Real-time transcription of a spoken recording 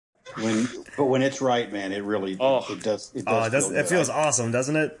When it's right, man, it really Oh, it does feel It good. feels awesome,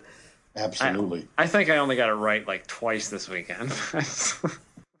 doesn't it? Absolutely. I think I only got it right like twice this weekend.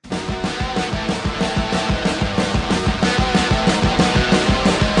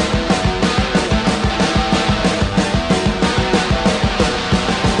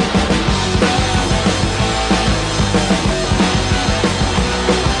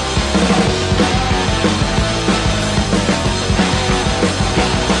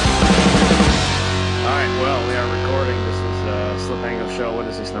 All right, well, we are recording. This is Slip Angle Show. What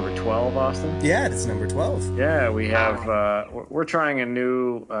is this, number 12, Austin? Yeah, it's number 12. Yeah, we have, we're trying a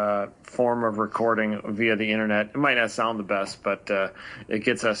new form of recording via the internet. It might not sound the best, but it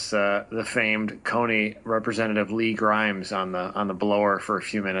gets us the famed Koni representative Lee Grimes on the blower for a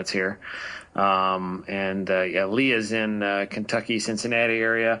few minutes here. Yeah, Lee is in Kentucky, Cincinnati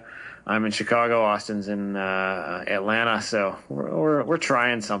area. I'm in Chicago. Austin's in Atlanta. So we're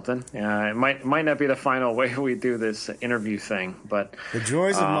trying something. It might not be the final way we do this interview thing, but The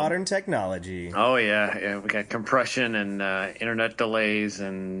joys of modern technology. oh yeah, we got compression and internet delays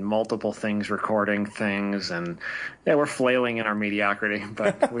and multiple things recording things, and yeah, we're flailing in our mediocrity.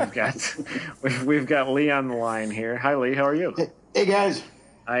 But we've got Lee on the line here. Hi, Lee. How are you? Hey guys.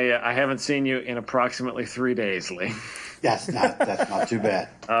 I haven't seen you in approximately 3 days, Lee. That's not too bad.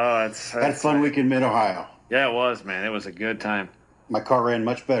 Oh, Had a fun week in Mid Ohio. Yeah, it was, man. It was a good time. My car ran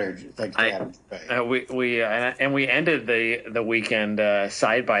much better thanks to Adam's pay. We ended the weekend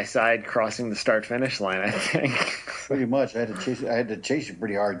side by side, crossing the start finish line. I think Pretty much. I had to chase you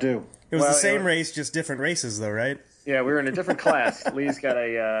pretty hard too. It was Well, the same race, just different races, though, right? Yeah, we were in a different class. Lee's got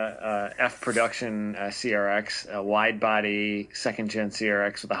a F production CRX, a wide body second gen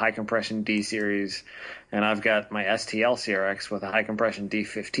CRX with a high compression D series, and I've got my STL CRX with a high compression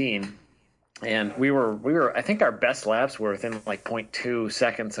D15. And we were I think our best laps were within like 0.2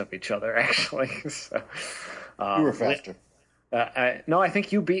 seconds of each other, actually. So, You were faster. no, I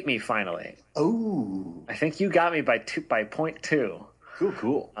think you beat me finally. Oh, I think you got me by 0.2.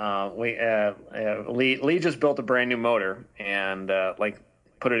 cool. Lee just built a brand new motor and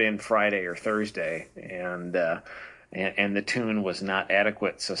put it in Friday or Thursday, and the tune was not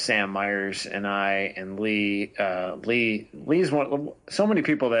adequate. So Sam Myers and I and Lee's one. So many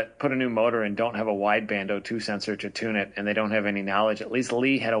people that put a new motor in don't have a wideband O2 sensor to tune it, and they don't have any knowledge. At least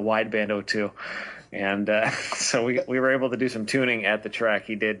Lee had a wideband O2. And so we were able to do some tuning at the track.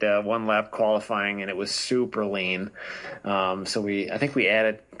 He did one lap qualifying, and it was super lean. So I think we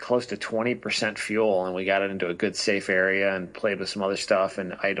added close to 20% fuel, and we got it into a good safe area and played with some other stuff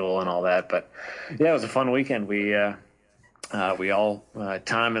and idle and all that. But yeah, it was a fun weekend. We all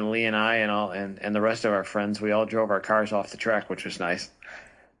Tom and Lee and I and the rest of our friends, we all drove our cars off the track, which was nice.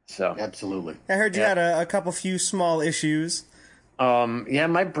 So Absolutely. I heard you had a few small issues. Yeah,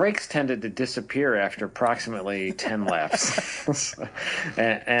 my brakes tended to disappear after approximately 10 laps.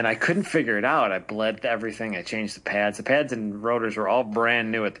 and I couldn't figure it out. I bled everything. I changed the pads. The pads and rotors were all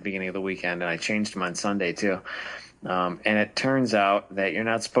brand new at the beginning of the weekend, and I changed them on Sunday too. And it turns out that you're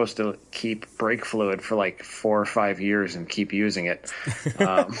not supposed to keep brake fluid for like 4 or 5 years and keep using it.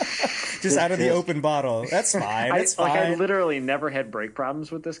 Just out of the open bottle. That's fine. That's fine. I literally never had brake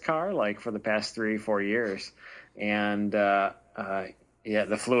problems with this car, like for the past 3-4 years. And, yeah,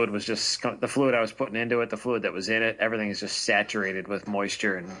 the fluid was just the fluid I was putting into it, the fluid that was in it. Everything is just saturated with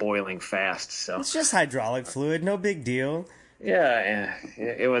moisture and boiling fast. So It's just hydraulic fluid. No big deal. yeah,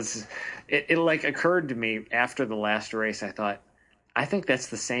 it was. It like occurred to me after the last race. I thought, I think that's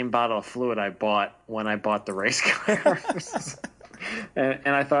the same bottle of fluid I bought when I bought the race car.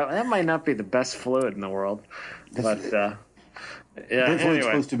 and I thought that might not be the best fluid in the world, but. Yeah, Brake fluid's anyway.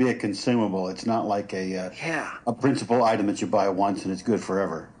 supposed to be a consumable. It's not like a principal item that you buy once and it's good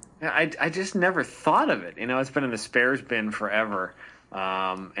forever. Yeah, I just never thought of it. It's been in the spares bin forever.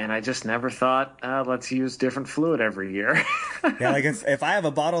 And I just never thought, let's use different fluid every year. Yeah, like if I have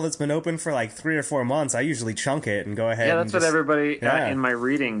a bottle that's been open for like 3 or 4 months, I usually chunk it and go ahead. Yeah, that's and what everybody yeah. in my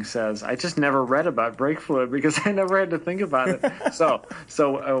reading says. I just never read about brake fluid because I never had to think about it. So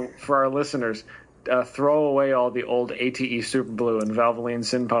for our listeners, throw away all the old ATE Super Blue and Valvoline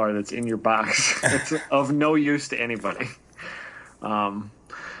Synpower that's in your box. It's of no use to anybody.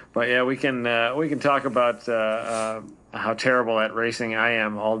 But yeah, we can talk about how terrible at racing I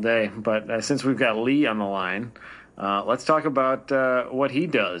am all day. But since we've got Lee on the line, let's talk about what he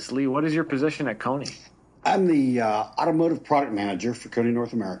does. Lee, what is your position at Koni? I'm the automotive product manager for Koni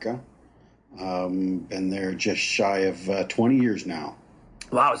North America. Been there just shy of 20 years now.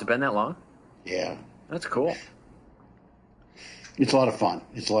 Wow, has it been that long? Yeah. That's cool. It's a lot of fun.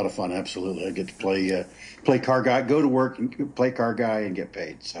 It's a lot of fun. Absolutely, I get to play car guy, go to work, and play car guy, and get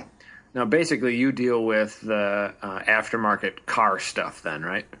paid. So Now, basically, you deal with the aftermarket car stuff, then,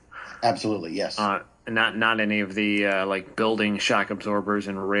 right? absolutely, yes. Not any of the like building shock absorbers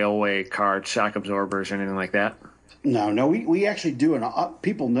and railway car shock absorbers or anything like that. No, we actually do, and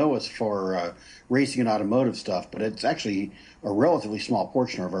people know us for racing and automotive stuff, but it's actually a relatively small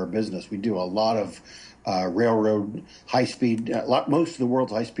portion of our business. We do a lot of railroad high speed, most of the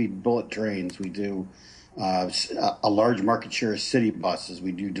world's high speed bullet trains. We do a large market share of city buses.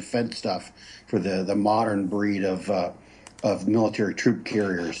 We do defense stuff for the modern breed of military troop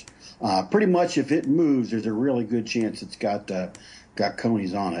carriers. Pretty much, if it moves, there's a really good chance it's got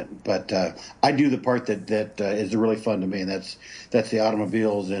Konis on it. But I do the part that is really fun to me, and that's the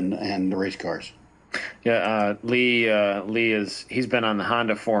automobiles and the race cars. Yeah, Lee he's been on the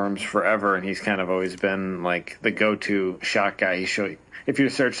Honda forums forever, and he's kind of always been like the go-to shock guy. If you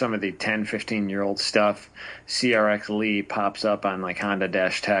search some of the 10, 15-year-old stuff, CRX Lee pops up on like Honda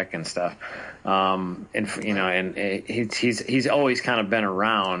Dash Tech and stuff. He's always kind of been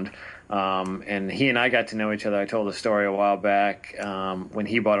around. And he and I got to know each other. I told a story a while back when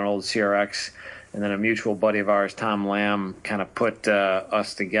he bought an old CRX, and then a mutual buddy of ours, Tom Lamb, kind of put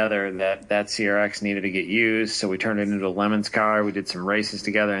us together that CRX needed to get used. So we turned it into a Lemons car. We did some races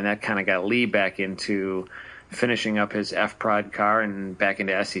together, and that kind of got Lee back into finishing up his F-Prod car and back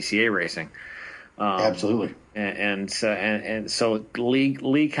into SCCA racing. Absolutely. And so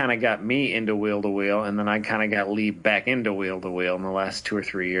Lee kind of got me into wheel to wheel, and then I kind of got Lee back into wheel to wheel in the last 2 or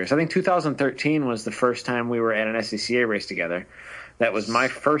 3 years. I think 2013 was the first time we were at an SCCA race together. That was my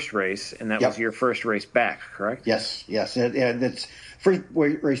first race, and that was your first race back, correct? Yes. That's first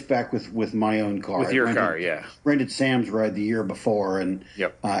race back with my own car. With your car, yeah. Rented Sam's ride the year before, and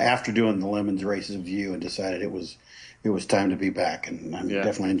after doing the Lemons races with you, and decided it was time to be back, and I'm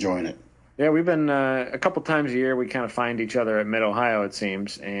definitely enjoying it. Yeah, we've been a couple times a year. We kind of find each other at Mid-Ohio, it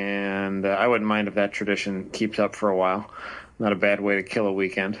seems, and I wouldn't mind if that tradition keeps up for a while. Not a bad way to kill a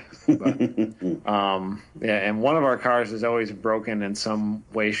weekend. But, and one of our cars is always broken in some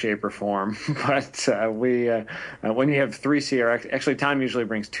way, shape, or form. But when you have 3 CRX, actually Tom usually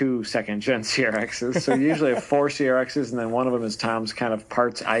brings 2 second-gen CRXs. So you usually have 4 CRXs, and then one of them is Tom's kind of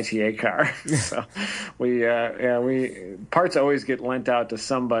parts ITA car. So we parts always get lent out to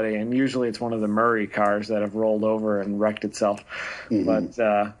somebody, and usually it's one of the Murray cars that have rolled over and wrecked itself. Mm-hmm.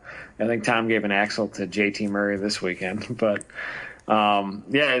 But I think Tom gave an axle to JT Murray this weekend. But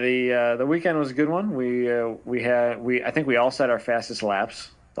the weekend was a good one. I think we all set our fastest laps,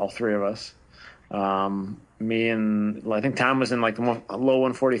 all 3 of us. Me and I think Tom was in like the low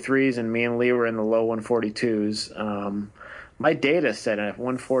 143s, and me and Lee were in the low 142s. My data said a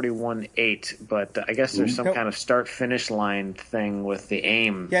 141.8, but I guess there's some kind of start-finish line thing with the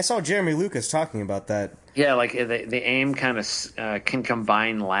AIM. Yeah, I saw Jeremy Lucas talking about that. Yeah, like the AIM kind of can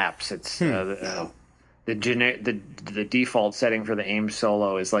combine laps. It's the default setting for the AIM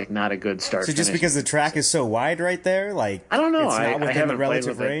solo is like not a good start. So just because the track is so wide right there, like I don't know, it's not I haven't the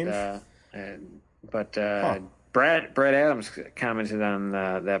relative played with it, but Brad Adams commented on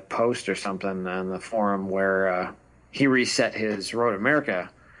that post or something on the forum where he reset his Road America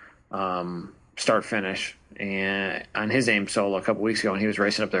start finish and on his AIM solo a couple weeks ago, and he was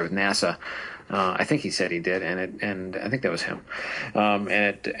racing up there with NASA. I think he said he did, and I think that was him. And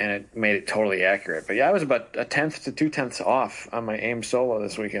it made it totally accurate. But yeah, I was about 1/10 to 2/10 off on my AIM solo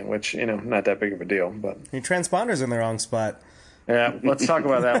this weekend, which not that big of a deal. But your transponder's in the wrong spot. Yeah, let's talk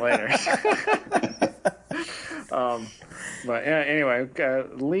about that later. But yeah, anyway,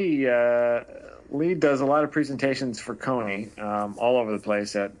 Lee does a lot of presentations for Koni all over the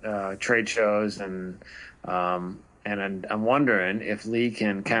place at trade shows, and I'm wondering if Lee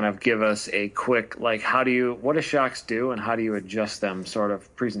can kind of give us a quick, like, what do shocks do and how do you adjust them sort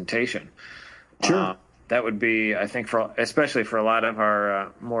of presentation? Sure. That would be, I think, especially for a lot of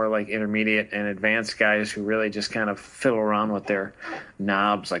our more like intermediate and advanced guys who really just kind of fiddle around with their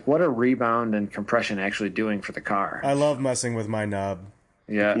knobs. Like, what are rebound and compression actually doing for the car? I love messing with my knob.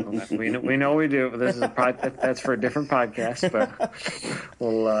 Yeah, we know we do. This is that's for a different podcast, but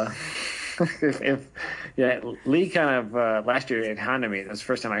we'll. Lee kind of last year at Honda Meet. That's the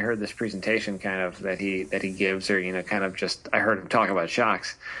first time I heard this presentation kind of that he gives, or kind of just I heard him talk about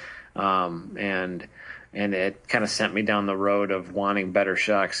shocks, and it kind of sent me down the road of wanting better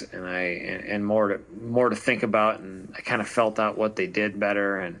shocks and more to think about, and I kind of felt out what they did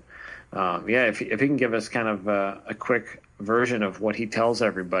better, and if he can give us kind of a quick version of what he tells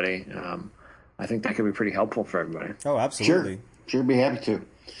everybody, I think that could be pretty helpful for everybody. Oh, absolutely. Sure, be happy to.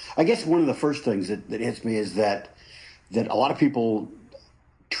 I guess one of the first things that hits me is that that a lot of people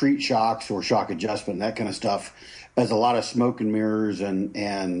treat shocks or shock adjustment and that kind of stuff as a lot of smoke and mirrors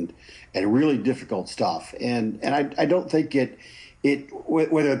and really difficult stuff. And I don't think it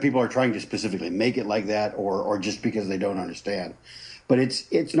whether people are trying to specifically make it like that or just because they don't understand, but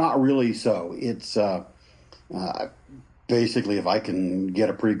it's not really so. It's basically, if I can get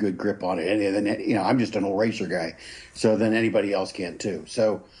a pretty good grip on it, and then I'm just an old racer guy, so then anybody else can too.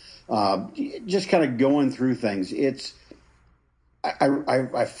 So just kind of going through things.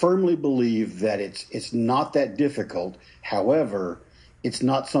 I firmly believe that it's not that difficult. However, it's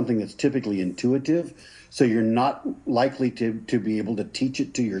not something that's typically intuitive, so you're not likely to be able to teach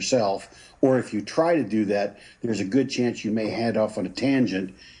it to yourself. Or if you try to do that, there's a good chance you may head off on a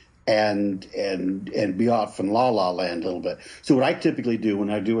tangent and be off in la la land a little bit. So what I typically do when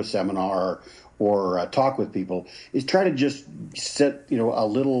I do a seminar or talk with people is try to just set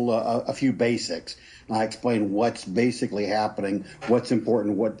a few basics. I explain what's basically happening, what's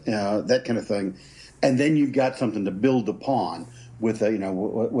important, what that kind of thing, and then you've got something to build upon with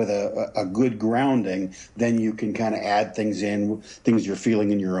a good grounding. Then you can kind of add things in, things you're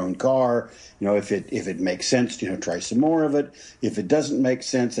feeling in your own car. If it makes sense, try some more of it. If it doesn't make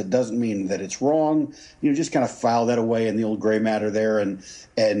sense, it doesn't mean that it's wrong. Just kind of file that away in the old gray matter there, and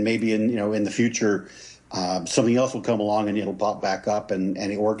maybe in the future something else will come along and it'll pop back up and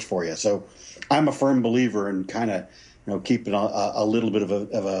it works for you. So I'm a firm believer in kind of keeping a little bit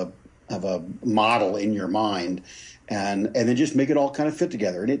of a model in your mind, and then just make it all kind of fit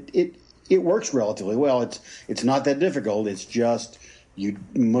together. And it works relatively well. It's not that difficult. It's just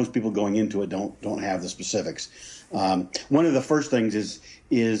most people going into it don't have the specifics. One of the first things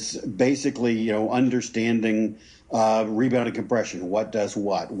is basically understanding rebound and compression. What does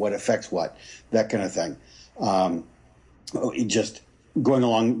what affects what, that kind of thing. Just going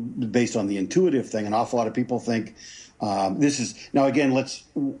along based on the intuitive thing. An awful lot of people think this is now again. What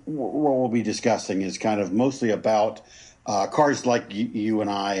we'll be discussing is kind of mostly about cars like you and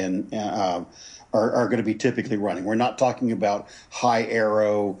I are going to be typically running. We're not talking about high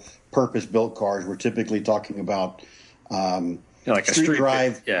aero purpose built cars. We're typically talking about like street a street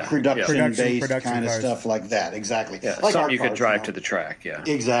drive, production based kind of cars. stuff like that. Exactly. Yeah, like something you could drive to the track. Yeah.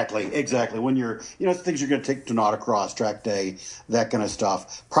 Exactly. When you're, things you're going to take to autocross, track day, that kind of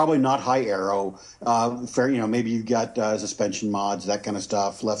stuff. Probably not high aero. Maybe you've got suspension mods, that kind of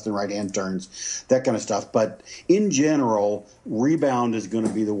stuff, left and right hand turns, that kind of stuff. But in general, rebound is going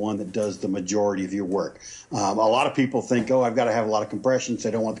to be the one that does the majority of your work. A lot of people think, I've got to have a lot of compression, so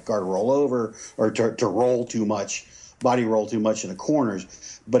I don't want the car to roll over or to roll too much. Body roll too much in the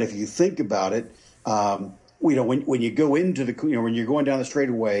corners. But if you think about it, when you go into when you're going down the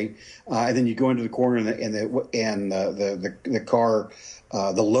straightaway, and then you go into the corner and the car,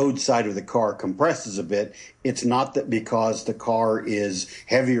 the load side of the car compresses a bit. It's not that because the car is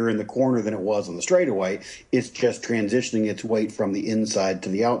heavier in the corner than it was on the straightaway. It's just transitioning its weight from the inside to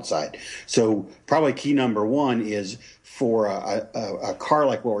the outside. So probably key number one is for a car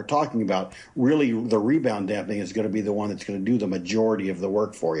like what we're talking about, really the rebound damping is going to be the one that's going to do the majority of the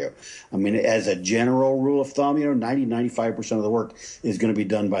work for you. I mean, as a general rule of thumb, 95% of the work is going to be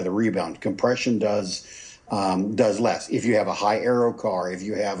done by the rebound. Compression does less. If you have a high aero car, if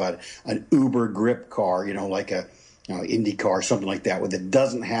you have an uber grip car, like a Indy car, something like that, that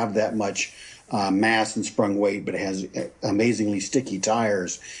doesn't have that much mass and sprung weight, but it has amazingly sticky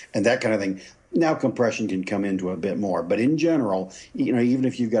tires and that kind of thing. Now compression can come into a bit more, but in general, even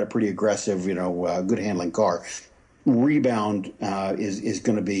if you've got a pretty aggressive, good handling car, rebound is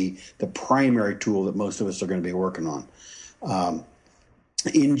going to be the primary tool that most of us are going to be working on.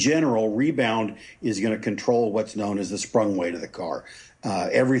 In general, rebound is going to control what's known as the sprung weight of the car.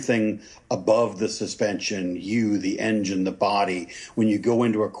 Everything above the suspension, the engine, the body. When you go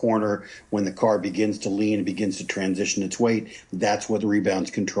into a corner, when the car begins to lean and begins to transition its weight, that's what the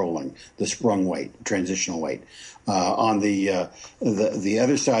rebound's controlling, the sprung weight, transitional weight. On the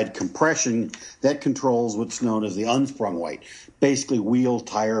other side, compression, that controls what's known as the unsprung weight, basically wheel,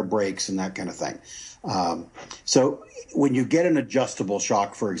 tire, brakes, and that kind of thing. So when you get an adjustable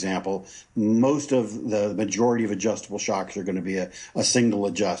shock, for example, most of the majority of adjustable shocks are going to be a single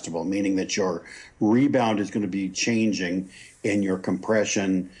adjustable, meaning that your rebound is going to be changing and your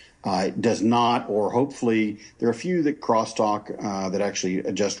compression does not, or hopefully there are a few that crosstalk that actually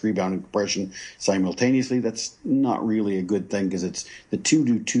adjust rebound and compression simultaneously. That's not really a good thing because it's the two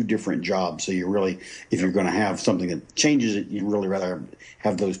do two different jobs. So you really, if you're going to have something that changes it, you'd really rather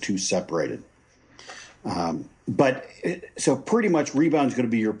have those two separated. But so pretty much rebound is going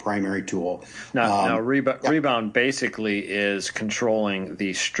to be your primary tool. Now rebound basically is controlling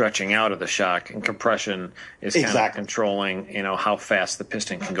the stretching out of the shock, and compression is kind of controlling, how fast the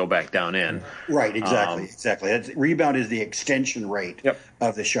piston can go back down in. Right, exactly. Rebound is the extension rate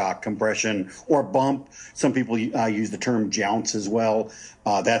of the shock. Compression or bump. Some people use the term jounce as well.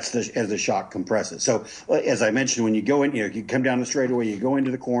 That's as the shock compresses. So as I mentioned, when you go in, you come down the straightaway, you go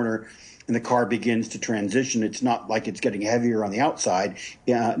into the corner, and the car begins to transition. It's not like it's getting heavier on the outside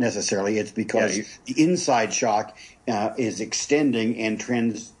necessarily. It's because the inside shock is extending and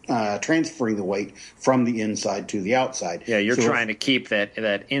transferring the weight from the inside to the outside. Yeah, you're trying to keep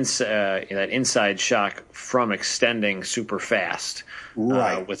that inside shock from extending super fast,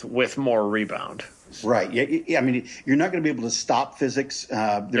 right? With more rebound. Right. Yeah. I mean, you're not going to be able to stop physics.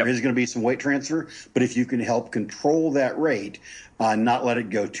 There is going to be some weight transfer, but if you can help control that rate, not let it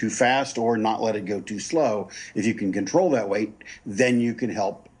go too fast or not let it go too slow, if you can control that weight, then you can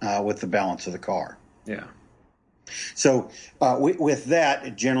help with the balance of the car. Yeah. So with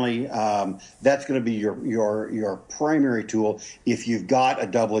that, generally, that's going to be your primary tool. If you've got a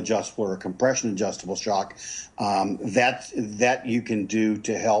double adjustable or a compression adjustable shock, that you can do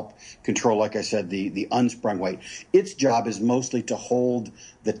to help control, like I said, the unsprung weight. Its job is mostly to hold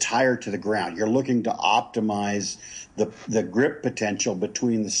the tire to the ground. You're looking to optimize the grip potential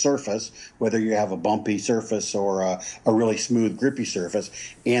between the surface, whether you have a bumpy surface or a really smooth, grippy surface,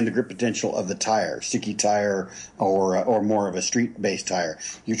 and the grip potential of the tire, sticky tire or more of a street-based tire.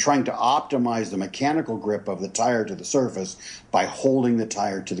 You're trying to optimize the mechanical grip of the tire to the surface by holding the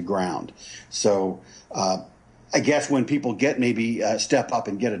tire to the ground. So I guess when people get maybe step up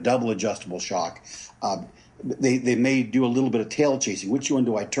and get a double adjustable shock, they may do a little bit of tail chasing. Which one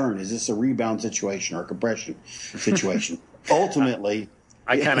do I turn? Is this a rebound situation or a compression situation? Ultimately,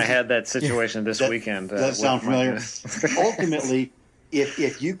 I kind of had that situation this weekend. Does that sound familiar? Ultimately,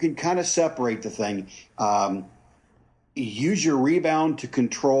 if you can kind of separate the thing, use your rebound to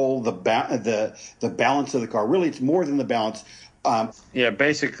control the balance of the car. Really, it's more than the balance.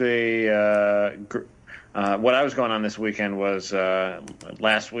 Basically, what I was going on this weekend was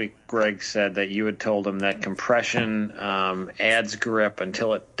last week Greg said that you had told him that compression adds grip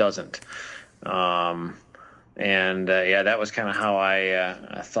until it doesn't. That was kind of how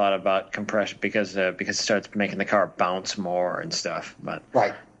I thought about compression because it starts making the car bounce more and stuff. But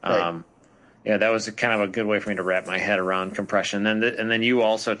right. that was kind of a good way for me to wrap my head around compression. And then you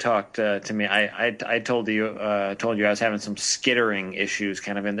also talked to me. I told you I was having some skittering issues,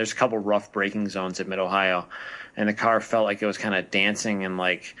 kind of, and there's a couple rough braking zones at Mid Ohio, and the car felt like it was kind of dancing and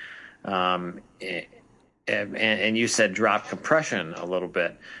like, and you said drop compression a little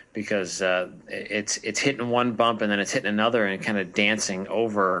bit because it's hitting one bump and then it's hitting another and kind of dancing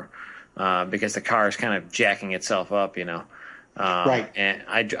over because the car is kind of jacking itself up, Right. And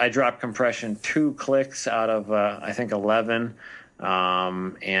I dropped compression 2 clicks out of I think 11,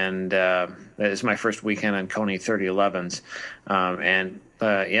 and that is my first weekend on Koni 3011s,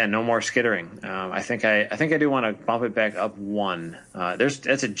 no more skittering. I think I do want to bump it back up 1.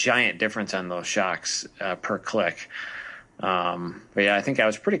 That's a giant difference on those shocks per click. I think I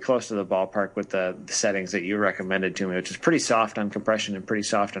was pretty close to the ballpark with the settings that you recommended to me, which is pretty soft on compression and pretty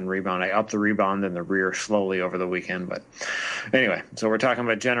soft on rebound. I upped the rebound and the rear slowly over the weekend. But anyway, so we're talking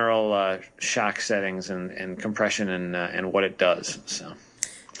about general shock settings and compression and what it does. So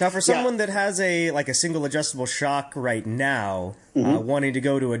now, for someone that has a single adjustable shock right now, wanting to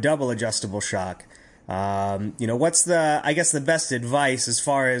go to a double adjustable shock, what's the best advice as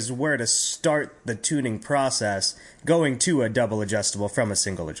far as where to start the tuning process going to a double adjustable from a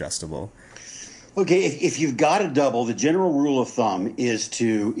single adjustable? Okay, if you've got a double, the general rule of thumb is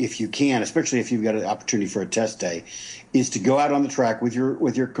to, if you can, especially if you've got an opportunity for a test day, is to go out on the track with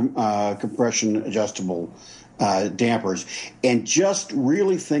your compression adjustable dampers and just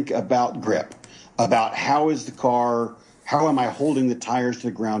really think about grip, about how am I holding the tires to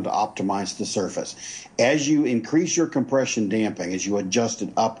the ground to optimize the surface. As you increase your compression damping, as you adjust it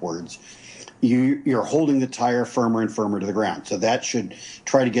upwards, you're holding the tire firmer and firmer to the ground. So that should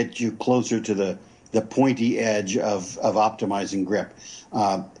try to get you closer to the pointy edge of optimizing grip.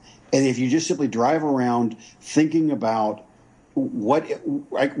 And if you just simply drive around thinking about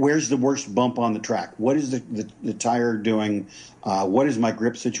where's the worst bump on the track? What is the tire doing? What is my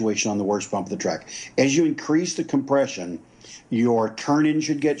grip situation on the worst bump of the track? As you increase the compression, your turn-in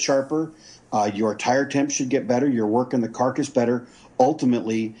should get sharper, your tire temp should get better, you're working the carcass better,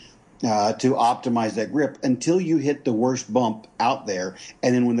 ultimately to optimize that grip until you hit the worst bump out there.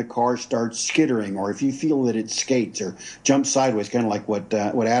 And then when the car starts skittering, or if you feel that it skates or jumps sideways, kind of like what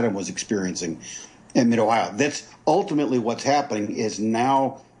Adam was experiencing, in Mid-Ohio. That's ultimately what's happening is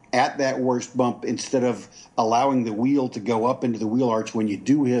now at that worst bump, instead of allowing the wheel to go up into the wheel arch when you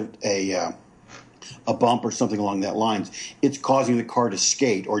do hit a bump or something along that lines, it's causing the car to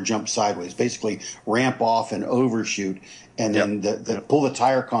skate or jump sideways, basically ramp off and overshoot, and then pull the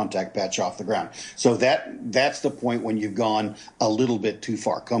tire contact patch off the ground. So that's the point when you've gone a little bit too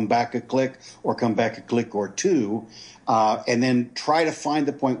far. Come back a click or two, and then try to find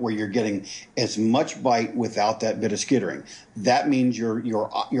the point where you're getting as much bite without that bit of skittering. That means you're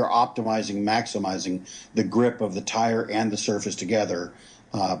optimizing, maximizing the grip of the tire and the surface together.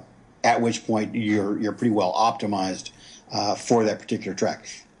 At which point you're pretty well optimized for that particular track.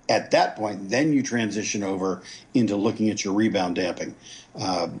 At that point, then you transition over into looking at your rebound damping,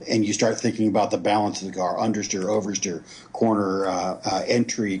 and you start thinking about the balance of the car, understeer, oversteer, corner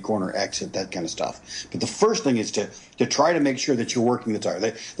entry, corner exit, that kind of stuff. But the first thing is to try to make sure that you're working the tire.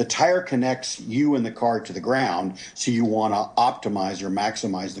 The tire connects you and the car to the ground, so you want to optimize or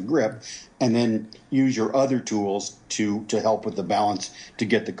maximize the grip, and then use your other tools to help with the balance to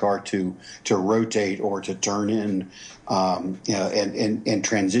get the car to rotate or to turn in, and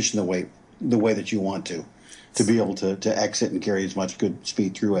transition the way that you want to be able to exit and carry as much good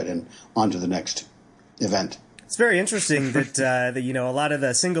speed through it and onto the next event. It's very interesting that a lot of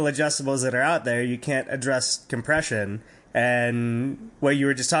the single adjustables that are out there, you can't address compression. And what you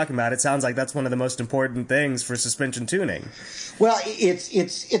were just talking about, it sounds like that's one of the most important things for suspension tuning. Well,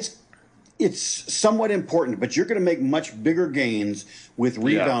 it's somewhat important, but you're going to make much bigger gains with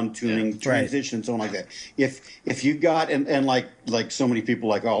rebound tuning, transition, and so on like that. If you got and like so many people,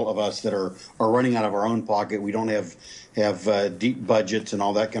 like all of us that are running out of our own pocket, we don't have deep budgets and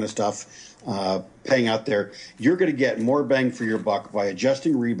all that kind of stuff paying out there. You're going to get more bang for your buck by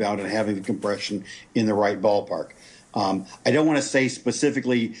adjusting rebound and having the compression in the right ballpark. I don't want to say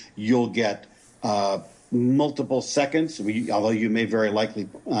specifically you'll get multiple seconds, although you may very likely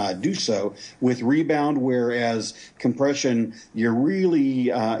do so with rebound, whereas compression, you're really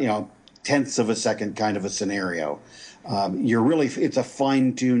tenths of a second kind of a scenario. It's a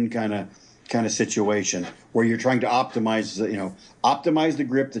fine-tuned kind of situation where you're trying to optimize the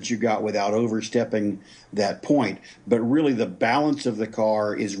grip that you got without overstepping that point, but really the balance of the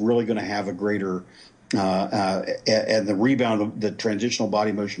car is really going to have a greater and the rebound, the transitional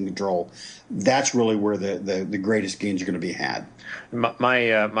body motion control, that's really where the greatest gains are going to be had.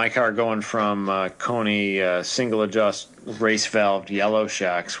 My car going from Koni single adjust race valved yellow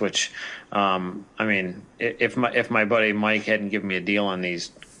shocks, which if my buddy Mike hadn't given me a deal on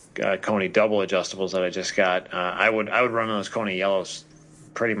these Koni double adjustables that I just got, I would run those Koni yellows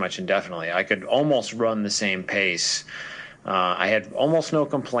pretty much indefinitely. I could almost run the same pace. I had almost no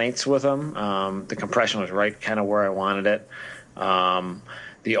complaints with them. The compression was right kind of where I wanted it.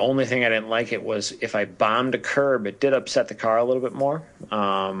 The only thing I didn't like it was if I bombed a curb, it did upset the car a little bit more.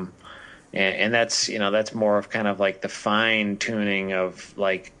 And that's more of kind of like the fine tuning of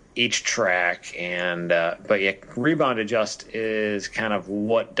like each track. And but yeah, rebound adjust is kind of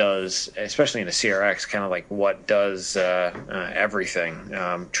what does, especially in a CRX, kind of like what does everything.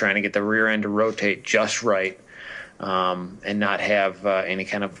 Trying to get the rear end to rotate just right. And not have any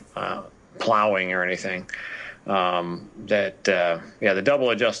kind of plowing or anything. The double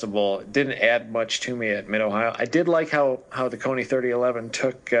adjustable didn't add much to me at Mid-Ohio. I did like how the Koni 3011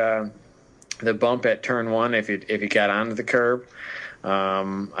 took the bump at turn one if you got onto the curb.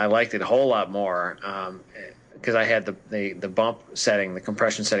 I liked it a whole lot more because I had the bump setting, the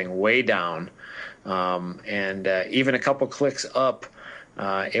compression setting way down, and even a couple clicks up.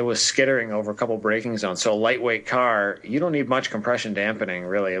 It was skittering over a couple braking zones. So a lightweight car, you don't need much compression dampening,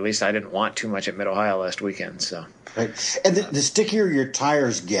 really. At least I didn't want too much at Mid-Ohio last weekend. So, right. And the stickier your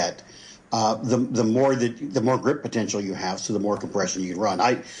tires get, the more grip potential you have, so the more compression you run.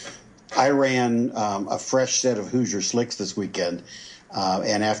 I ran a fresh set of Hoosier slicks this weekend,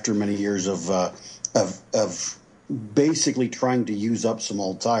 and after many years of basically trying to use up some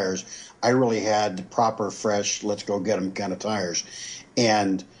old tires, I really had proper, fresh, let's go get them kind of tires.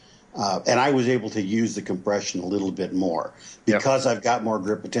 And I was able to use the compression a little bit more because I've got more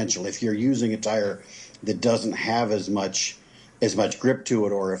grip potential. If you're using a tire that doesn't have as much grip to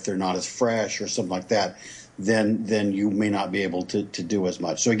it, or if they're not as fresh or something like that, then you may not be able to do as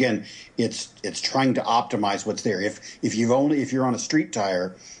much. So again, it's trying to optimize what's there. If you're on a street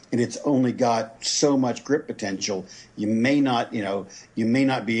tire and it's only got so much grip potential, you may not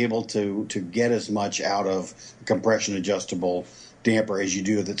be able to get as much out of a compression adjustable damper as you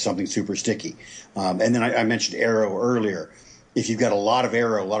do that's something super sticky. And then I mentioned aero earlier. If you've got a lot of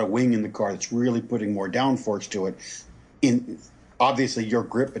aero, a lot of wing in the car that's really putting more downforce to it, obviously your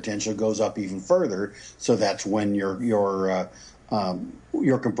grip potential goes up even further. So that's when your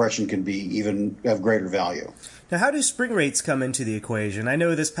compression can be even of greater value. Now, how do spring rates come into the equation? I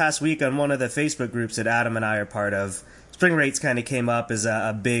know this past week on one of the Facebook groups that Adam and I are part of, spring rates kind of came up as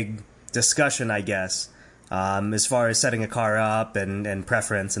a big discussion, I guess, as far as setting a car up and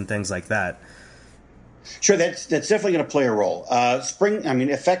preference and things like that. Sure, that's definitely going to play a role.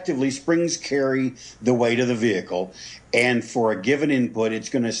 Effectively, springs carry the weight of the vehicle, and for a given input, it's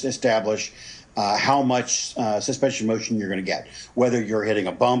going to establish how much suspension motion you're going to get, whether you're hitting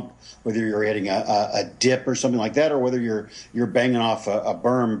a bump, whether you're hitting a dip or something like that, or whether you're banging off a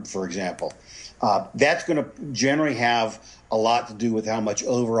berm, for example. That's going to generally have a lot to do with how much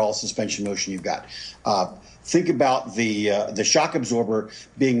overall suspension motion you've got. Think about the shock absorber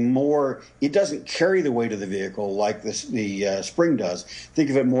being more. It doesn't carry the weight of the vehicle like the spring does. Think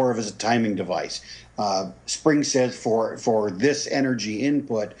of it more of as a timing device. Spring says for this energy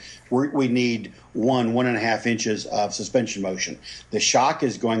input, we need 1.5 inches of suspension motion. The shock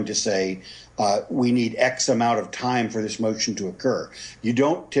is going to say we need X amount of time for this motion to occur. You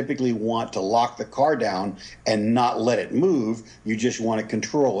don't typically want to lock the car down and not let it move. You just want to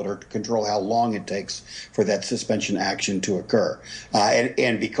control it, or to control how long it takes for that suspension action to occur.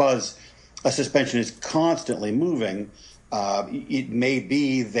 And because a suspension is constantly moving, it may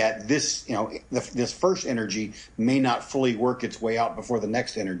be that this first energy may not fully work its way out before the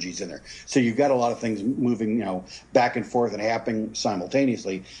next energy's in there. So you've got a lot of things moving, back and forth and happening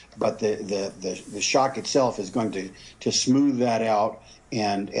simultaneously. But the shock itself is going to smooth that out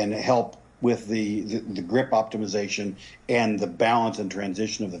and help with the grip optimization and the balance and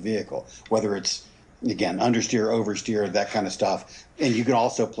transition of the vehicle, whether it's, again, understeer, oversteer, that kind of stuff. And you can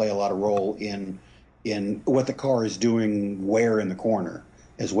also play a lot of role in what the car is doing where in the corner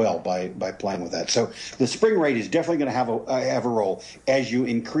as well by playing with that. So the spring rate is definitely going to have a role. As you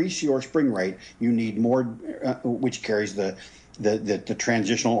increase your spring rate, you need more, which carries the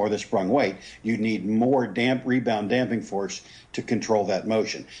transitional or the sprung weight. You need more rebound damping force to control that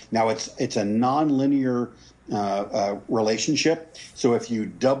motion. Now it's a nonlinear relationship. So if you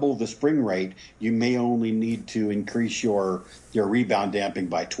double the spring rate, you may only need to increase your rebound damping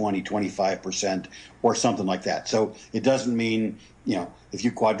by 20-25% or something like that. So it doesn't mean, if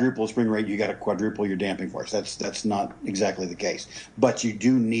you quadruple spring rate, you got to quadruple your damping force. That's not exactly the case. But you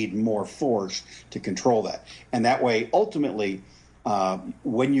do need more force to control that. And that way, ultimately,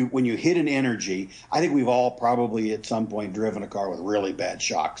 when you hit an energy, I think we've all probably at some point driven a car with really bad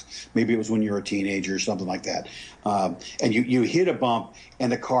shocks. Maybe it was when you were a teenager or something like that. And you hit a bump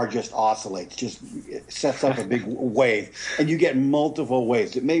and the car just oscillates, just sets up a big wave, and you get multiple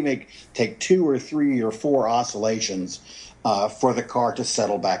waves. It may take 2 or 3 or 4 oscillations for the car to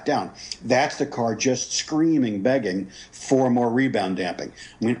settle back down. That's the car just screaming, begging for more rebound damping.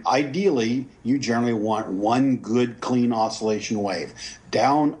 I mean, ideally, you generally want one good, clean oscillation wave.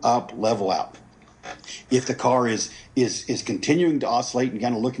 Down, up, level out. If the car is continuing to oscillate and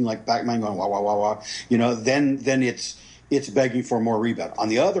kind of looking like Pac-Man going wah, wah, wah, wah, then it's begging for more rebound. On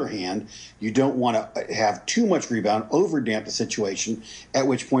the other hand, you don't want to have too much rebound, over-damp the situation, at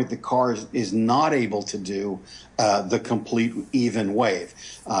which point the car is not able to do the complete even wave.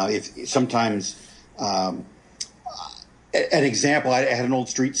 An example, I had an old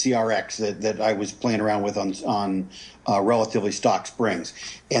Street CRX that I was playing around with on relatively stock springs.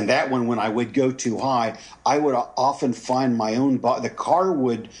 And that one, when I would go too high, I would often find my own the car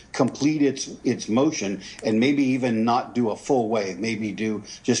would complete its motion and maybe even not do a full wave, maybe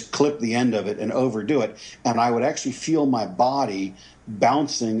just clip the end of it and overdo it. And I would actually feel my body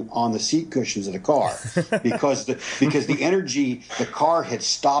bouncing on the seat cushions of the car because the energy, the car had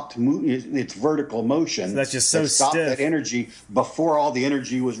stopped its vertical motion. So that's just so stopped stiff. That energy before all the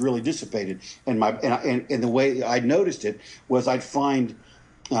energy was really dissipated. And the way I noticed it was I'd find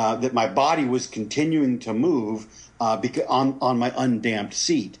that my body was continuing to move on my undamped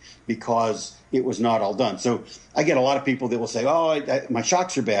seat because it was not all done. So I get a lot of people that will say, my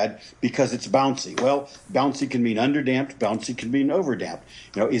shocks are bad because it's bouncy. Well, bouncy can mean underdamped, bouncy can mean overdamped.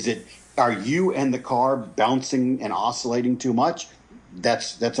 Are you and the car bouncing and oscillating too much?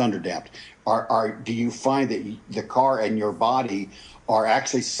 That's underdamped. Do you find that the car and your body are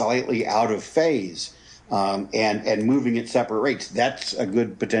actually slightly out of phase? And moving at separate rates, that's a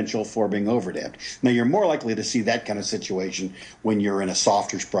good potential for being overdamped. Now, you're more likely to see that kind of situation when you're in a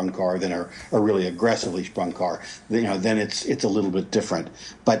softer sprung car than a really aggressively sprung car. Then it's a little bit different.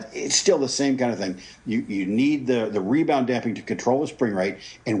 But it's still the same kind of thing. You need the rebound damping to control the spring rate,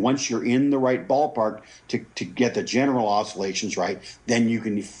 and once you're in the right ballpark to get the general oscillations right, then you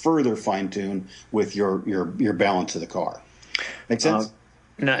can further fine-tune with your balance of the car. Make sense?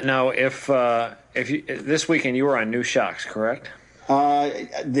 Now, if you, this weekend you were on new shocks, correct?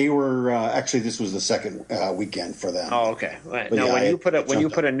 They were actually, this was the second weekend for them. Oh, okay. But Now, yeah, when you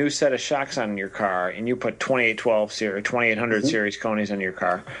put a new set of shocks on your car, and you put 2812 series, 2800 series Konis on your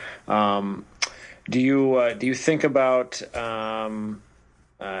car, do you think about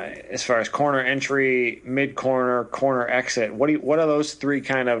as far as corner entry, mid corner, corner exit? What are those three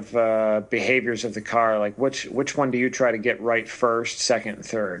kind of behaviors of the car? Like which one do you try to get right first, second, and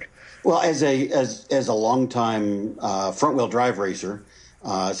third? Well, as a longtime front wheel drive racer,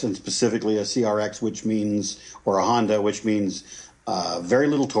 and specifically a CRX, which means, or a Honda, which means very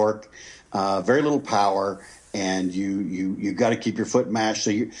little torque, very little power, and you got to keep your foot mashed.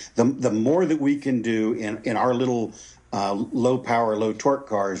 So the more that we can do in our little low power, low torque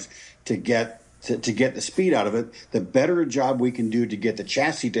cars to get the speed out of it, the better a job we can do to get the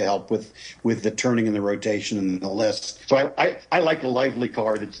chassis to help with the turning and the rotation and the lifts. So I like a lively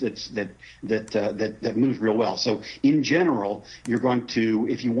car that moves real well. So in general, you're going to,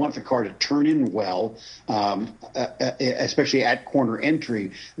 if you want the car to turn in well, especially at corner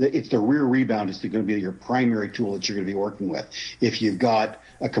entry, it's the rear rebound is going to be your primary tool that you're going to be working with. If you've got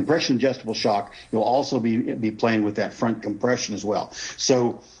a compression adjustable shock, you'll also be playing with that front compression as well.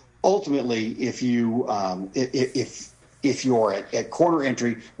 So ultimately, if you're at corner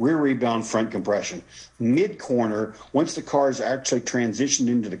entry, rear rebound, front compression, mid corner, once the car is actually transitioned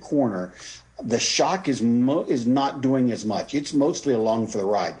into the corner, the shock is not doing as much. It's mostly along for the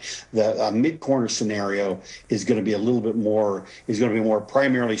ride. The mid corner scenario is going to be more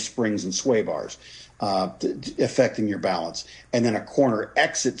primarily springs and sway bars affecting your balance, and then a corner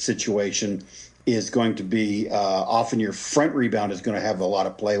exit situation is going to be often your front rebound is going to have a lot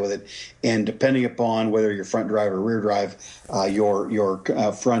of play with it, and depending upon whether you're front drive or rear drive, your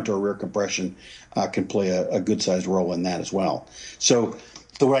front or rear compression can play a good sized role in that as well. So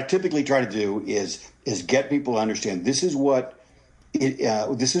what I typically try to do is get people to understand this is what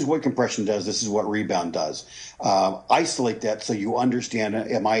compression does. This is what rebound does. Isolate that so you understand.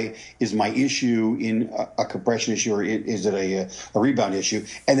 Is my issue in a compression issue, or is it a rebound issue?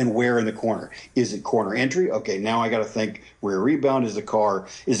 And then where in the corner? Is it corner entry? Okay, now I got to think rear rebound. Is the car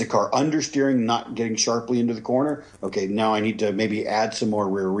understeering, not getting sharply into the corner? Okay, now I need to maybe add some more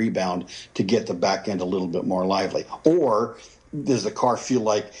rear rebound to get the back end a little bit more lively. Or does the car feel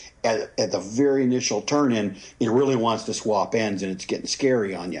like at the very initial turn in, it really wants to swap ends and it's getting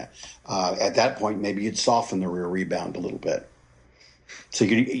scary on you? At that point, maybe you'd soften the rear rebound a little bit. So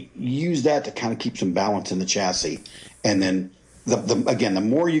you use that to kind of keep some balance in the chassis. And then, the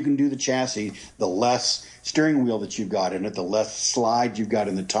more you can do the chassis, the less steering wheel that you've got in it, the less slide you've got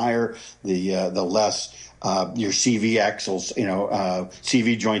in the tire, the less your CV axles,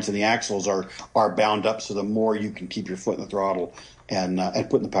 CV joints in the axles are bound up. So the more you can keep your foot in the throttle and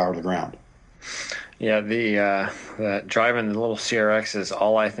putting the power to the ground. Yeah, the driving the little CRXs,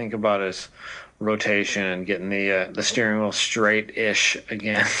 all I think about is rotation and getting the steering wheel straight-ish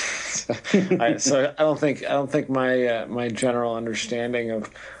again. So I don't think my general understanding of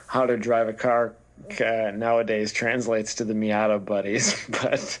how to drive a car nowadays translates to the Miata buddies.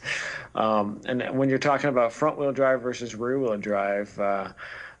 But and when you're talking about front wheel drive versus rear wheel drive,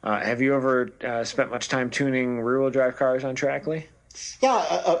 have you ever spent much time tuning rear wheel drive cars on Trackley?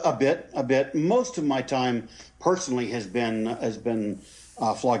 Yeah, a bit. Most of my time personally has been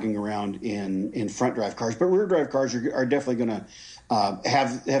flogging around in front drive cars, but rear drive cars are definitely going to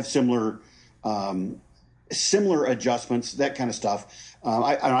have similar adjustments, that kind of stuff.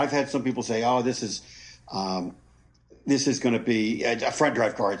 I've had some people say, "Oh, this is going to be a front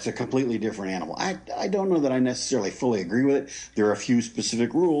drive car. It's a completely different animal." I don't know that I necessarily fully agree with it. There are a few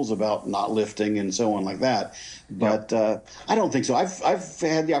specific rules about not lifting and so on like that, but I don't think so. I've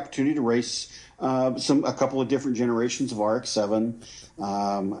had the opportunity to race a couple of different generations of RX-7.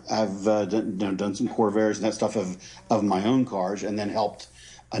 I've done some Corvairs and that stuff of my own cars, and then helped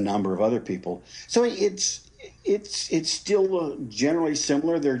a number of other people. So it's still generally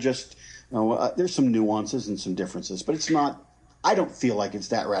similar. They're just there's some nuances and some differences, but it's not. I don't feel like it's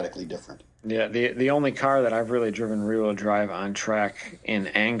that radically different. Yeah, the only car that I've really driven rear-wheel drive on track in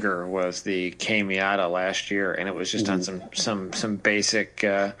anger was the K Miata last year, and it was just on some basic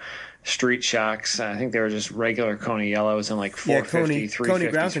street shocks. I think they were just regular Koni yellows and like 450, 350 Koni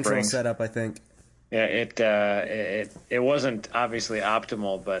ground springs. control setup, I think. Yeah, it wasn't obviously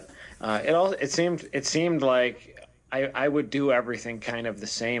optimal, but it seemed like I would do everything kind of the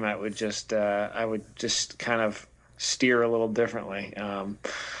same. I would just kind of steer a little differently. And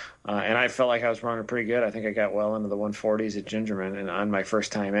I felt like I was running pretty good. I think I got well into the 140s at Gingerman and on my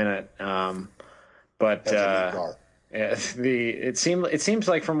first time in it. But that's a neat car. It seems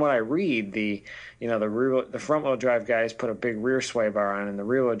like from what I read, the front wheel drive guys put a big rear sway bar on, and the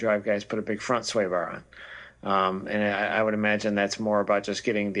rear wheel drive guys put a big front sway bar on. And I would imagine that's more about just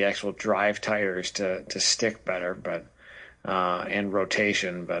getting the actual drive tires to stick better, but and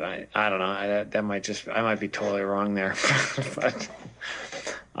rotation. But I don't know. I might be totally wrong there. But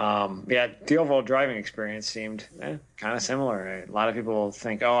yeah, the overall driving experience seemed kind of similar. A lot of people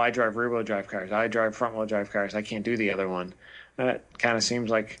think, oh, I drive rear wheel drive cars, I drive front wheel drive cars, I can't do the other one. It kind of seems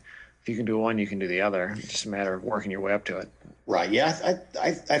like if you can do one, you can do the other. It's just a matter of working your way up to it. Right. Yeah.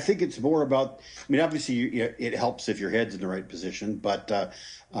 I think it's more about. I mean, obviously, it helps if your head's in the right position, but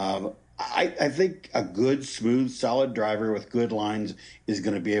I think a good, smooth, solid driver with good lines is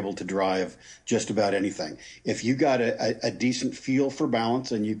going to be able to drive just about anything. If you got a decent feel for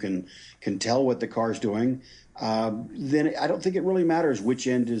balance and you can tell what the car's doing, then I don't think it really matters which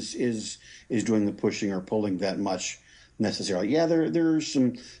end is doing the pushing or pulling that much necessarily. Yeah, there's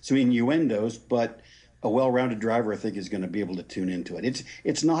some innuendos, but a well-rounded driver, I think, is going to be able to tune into it.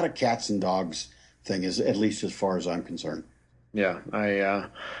 It's not a cats and dogs thing, at least as far as I'm concerned. Yeah,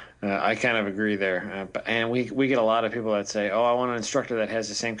 I kind of agree there. And we get a lot of people that say, oh, I want an instructor that has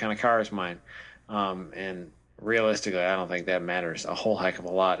the same kind of car as mine. And realistically, I don't think that matters a whole heck of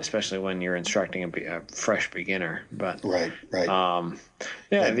a lot, especially when you're instructing a fresh beginner. But right.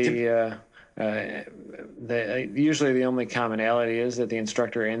 Yeah, usually the only commonality is that the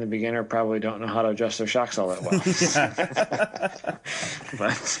instructor and the beginner probably don't know how to adjust their shocks all that well.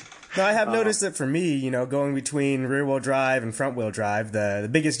 But no, I have noticed that for me, going between rear-wheel drive and front-wheel drive, the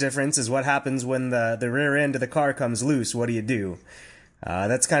biggest difference is what happens when the rear end of the car comes loose. What do you do?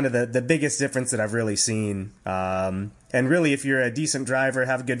 That's kind of the biggest difference that I've really seen. And really, if you're a decent driver,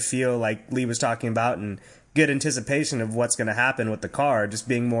 have a good feel, like Lee was talking about, and good anticipation of what's going to happen with the car, just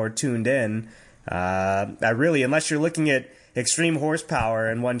being more tuned in. Unless you're looking at extreme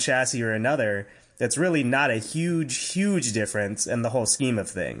horsepower in one chassis or another, it's really not a huge difference in the whole scheme of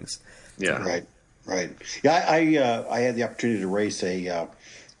things. Yeah. Right. Yeah, I had the opportunity to race a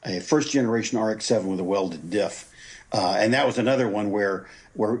first generation RX-7 with a welded diff. And that was another one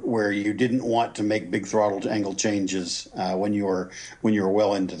where you didn't want to make big throttle angle changes when you were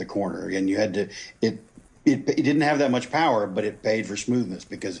well into the corner, and you had to it didn't have that much power, but it paid for smoothness,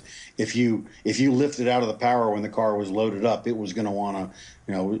 because if you lifted out of the power when the car was loaded up, it was going to want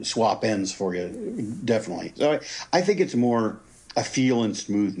to swap ends for you, definitely. So I think it's more a feel and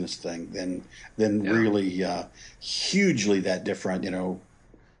smoothness thing than really hugely that different,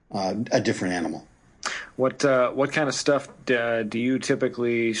 a different animal. What kind of stuff do you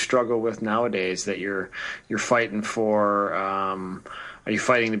typically struggle with nowadays that you're fighting for? Are you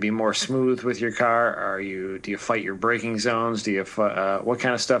fighting to be more smooth with your car? Do you fight your braking zones? What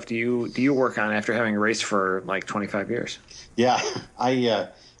kind of stuff do you work on after having raced for like 25 years? Yeah, I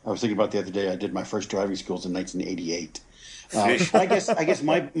was thinking about the other day. I did my first driving schools in 1988. I guess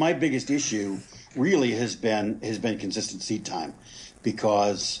my biggest issue really has been consistent seat time,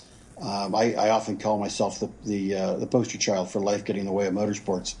 because I often call myself the poster child for life getting in the way of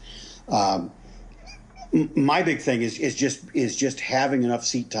motorsports. My big thing is just having enough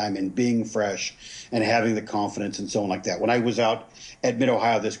seat time and being fresh and having the confidence and so on like that. When I was out at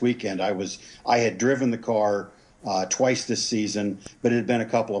Mid-Ohio this weekend, I had driven the car twice this season, but it had been a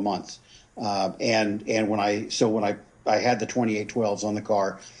couple of months. And when I had the 2812s on the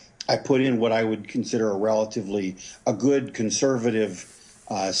car, I put in what I would consider a good conservative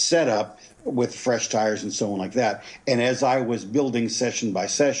setup with fresh tires and so on like that. And as I was building session by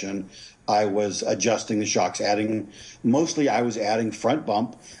session, I was adjusting the shocks, mostly I was adding front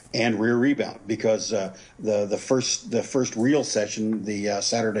bump and rear rebound, because the first real session, the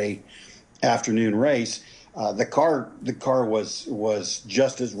Saturday afternoon race, the car was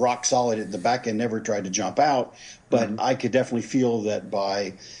just as rock solid. The back end never tried to jump out, but I could definitely feel that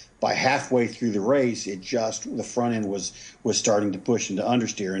by halfway through the race, the front end was starting to push into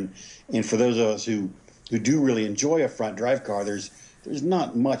understeer. And for those of us who do really enjoy a front drive car, there's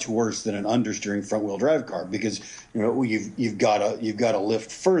not much worse than an understeering front wheel drive car, because you've got to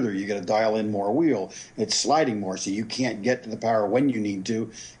lift further, you got to dial in more wheel, it's sliding more, so you can't get to the power when you need to.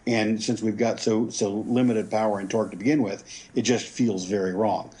 And since we've got so limited power and torque to begin with, it just feels very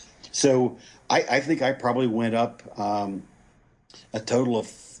wrong. So I think I probably went up a total of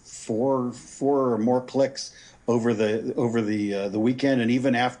four or more clicks over the weekend, and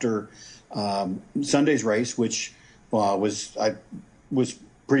even after Sunday's race, which was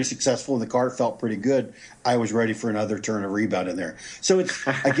pretty successful in the car. It felt pretty good. I was ready for another turn of rebound in there. So it's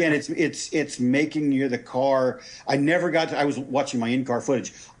again, it's making you the car. I was watching my in-car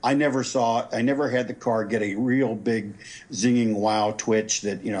footage. I never had the car get a real big zinging wow twitch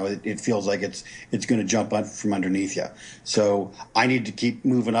that, it feels like it's going to jump up from underneath you. So I need to keep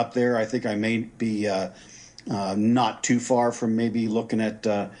moving up there. I think I may be not too far from maybe looking at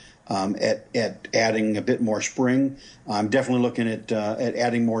adding a bit more spring. I'm definitely looking at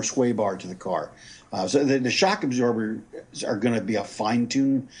adding more sway bar to the car. So the shock absorbers are going to be a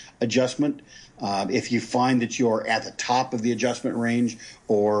fine-tune adjustment. If you find that you're at the top of the adjustment range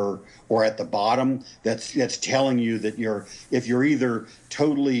or at the bottom, that's telling you that if you're either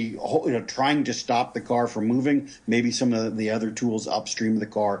totally trying to stop the car from moving, maybe some of the other tools upstream of the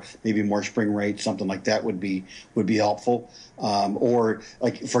car, maybe more spring rate, something like that would be helpful. Or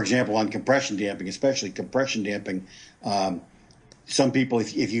like, for example, on compression damping, especially compression damping, some people,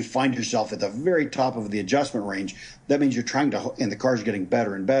 if you find yourself at the very top of the adjustment range, that means you're trying to, and the car's getting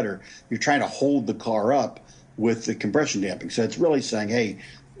better and better, you're trying to hold the car up with the compression damping. So it's really saying, hey,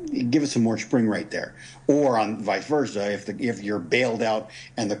 give us some more spring rate there. Or on vice versa, if you're bailed out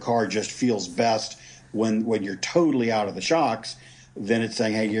and the car just feels best when you're totally out of the shocks, then it's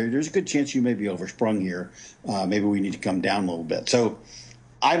saying, hey, there's a good chance you may be oversprung here. Maybe we need to come down a little bit. So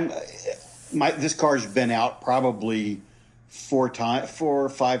this car's been out probably 4 or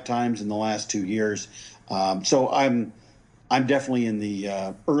 5 times in the last 2 years. So I'm definitely in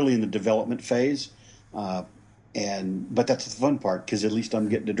the early in the development phase. But that's the fun part, because at least I'm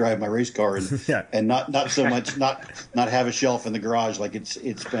getting to drive my race car and Yeah. and not so much not have a shelf in the garage like it's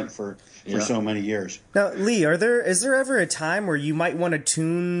spent for so many years. Now, Lee, is there ever a time where you might want to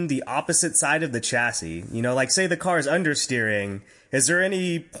tune the opposite side of the chassis? Like say the car is understeering. Is there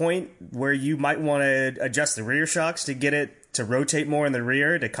any point where you might want to adjust the rear shocks to get it to rotate more in the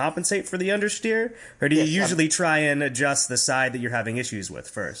rear to compensate for the understeer? Or do you usually try and adjust the side that you're having issues with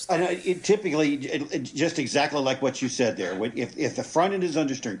first? Typically, just exactly like what you said there. If the front end is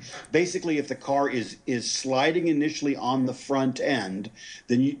understeering, basically if the car is sliding initially on the front end,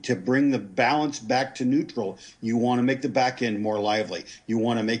 then to bring the balance back to neutral, you want to make the back end more lively. You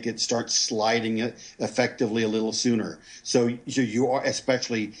want to make it start sliding effectively a little sooner. So you are,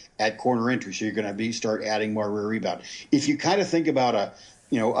 especially at corner entry, so you're going to start adding more rear rebound. If you kind of think about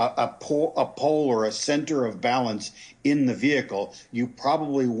a pole or a center of balance in the vehicle, you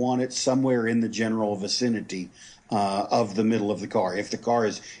probably want it somewhere in the general vicinity of the middle of the car. If the car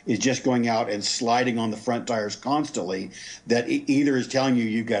is just going out and sliding on the front tires constantly, that it either is telling you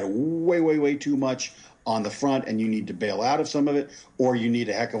you've got way too much on the front and you need to bail out of some of it, or you need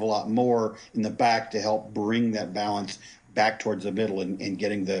a heck of a lot more in the back to help bring that balance back towards the middle and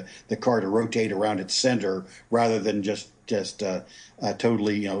getting the car to rotate around its center rather than just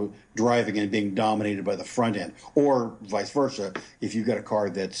totally driving and being dominated by the front end, or vice versa. If you've got a car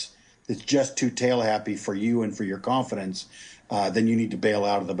that's just too tail happy for you and for your confidence, then you need to bail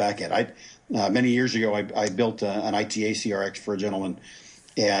out of the back end. Many years ago I built an ITA CRX for a gentleman,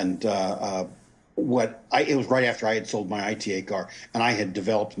 and it was right after I had sold my ITA car, and I had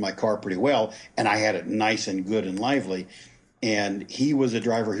developed my car pretty well, and I had it nice and good and lively. And he was a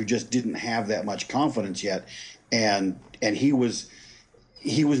driver who just didn't have that much confidence yet, and he was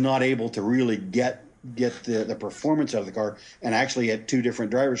not able to really get the performance out of the car. And actually, at 2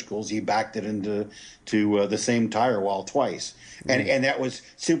 different driver schools, he backed it into the same tire wall twice, and that was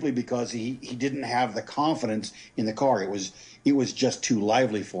simply because he didn't have the confidence in the car. It was just too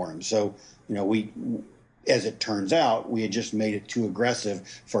lively for him. So we, as it turns out, we had just made it too aggressive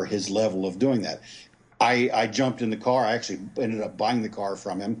for his level of doing that. I jumped in the car. I actually ended up buying the car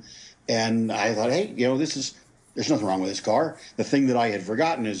from him, and I thought, hey, there's nothing wrong with this car. The thing that I had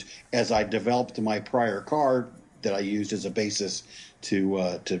forgotten is, as I developed my prior car that I used as a basis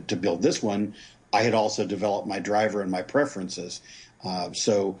to build this one, I had also developed my driver and my preferences.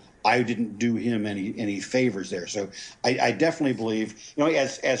 So I didn't do him any favors there. So I definitely believe,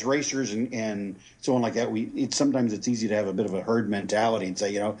 as racers and so on like that, sometimes it's easy to have a bit of a herd mentality and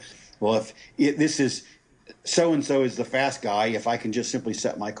say, well, if this is so-and-so is the fast guy, if I can just simply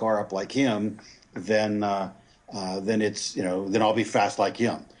set my car up like him, then it's, then I'll be fast like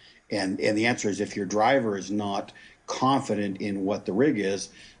him. And the answer is, if your driver is not confident in what the rig is,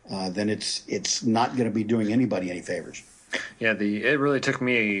 then it's not going to be doing anybody any favors. Yeah, it really took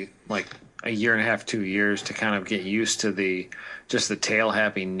me like a year and a half, 2 years to kind of get used to the tail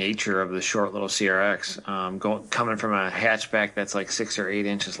happy nature of the short little CRX. Coming from a hatchback that's like 6 or 8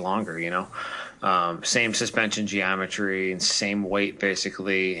 inches longer, same suspension geometry and same weight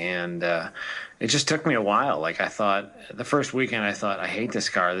basically, and it just took me a while. Like I thought, the first weekend I thought, I hate this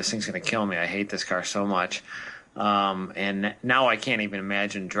car. This thing's going to kill me. I hate this car so much. And now I can't even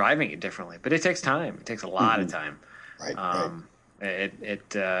imagine driving it differently. But it takes time. It takes a lot of time. Right.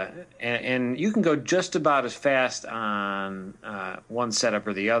 And you can go just about as fast on one setup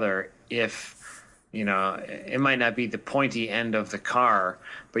or the other if, it might not be the pointy end of the car,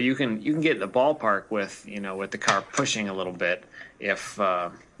 but you can get in the ballpark with the car pushing a little bit if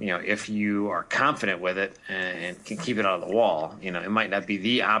if you are confident with it and can keep it out of the wall. It might not be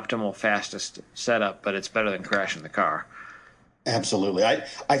the optimal fastest setup, but it's better than crashing the car. Absolutely.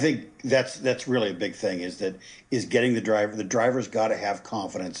 I think that's really a big thing is getting the driver. The driver's got to have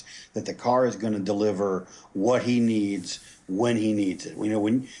confidence that the car is going to deliver what he needs when he needs it.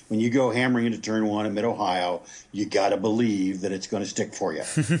 When you go hammering into turn one in Mid-Ohio, you got to believe that it's going to stick for you.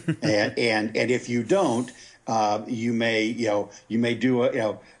 and if you don't, you may do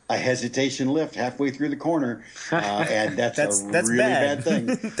a hesitation lift halfway through the corner, and that's really bad thing.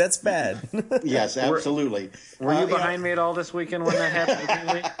 That's bad. Yes, absolutely. Were you behind me at all this weekend when that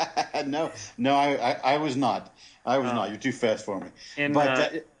happened? No, I was not. You're too fast for me.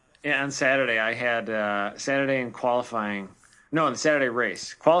 On Saturday, I had Saturday in qualifying. No, in the Saturday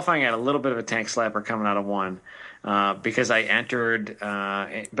race. Qualifying, I had a little bit of a tank slapper coming out of one because I entered,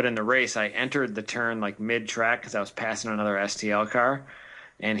 but in the race, I entered the turn like mid-track because I was passing another STL car,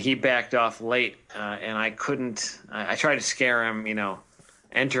 and he backed off late, and I couldn't. I tried to scare him,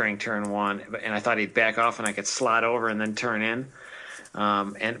 entering turn one, and I thought he'd back off and I could slide over and then turn in,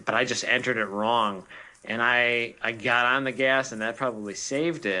 but I just entered it wrong, and I got on the gas, and that probably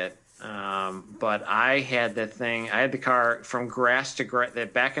saved it. But I had the car from grass to grass. The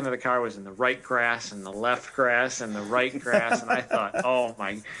back end of the car was in the right grass and the left grass and the right grass. And I thought,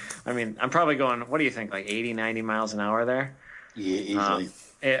 I'm probably going, what do you think, like 80, 90 miles an hour there? Yeah, easily.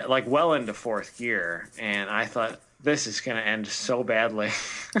 Like well into fourth gear. And I thought, this is going to end so badly.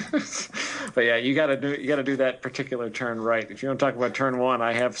 But yeah, you got to do that particular turn right. If you want to talk about turn one,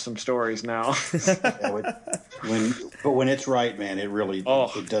 I have some stories now. When it's right, man, it really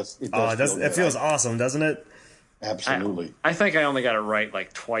it does. It feels awesome, doesn't it? Absolutely. I think I only got it right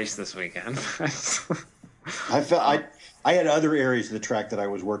like twice this weekend. I had other areas of the track that I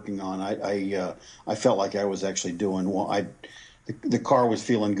was working on. I felt like I was actually doing well. The car was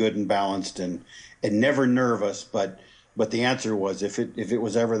feeling good and balanced and never nervous, but the answer was if it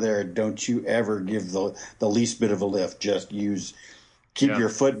was ever there, don't you ever give the least bit of a lift. Just keep your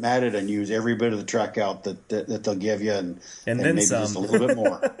foot matted and use every bit of the track out that they'll give you, and then maybe some. Just a little bit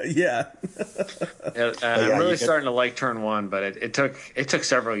more. Yeah. I'm really starting to like turn one, but it took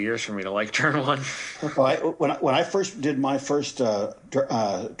several years for me to like turn one. When I first did my first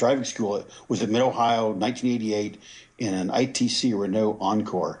driving school, it was at Mid-Ohio, 1988, in an ITC Renault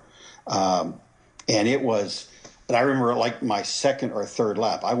Encore. And it was, and I remember like my second or third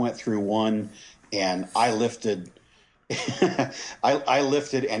lap, I went through one and I lifted, I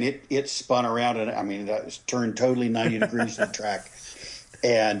lifted and it spun around and that was turned totally 90 degrees to the track.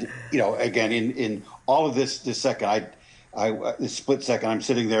 And, again, in all of this second, this split second, I'm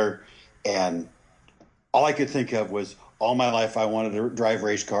sitting there and all I could think of was all my life I wanted to drive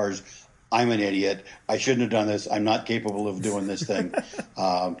race cars. I'm an idiot. I shouldn't have done this. I'm not capable of doing this thing.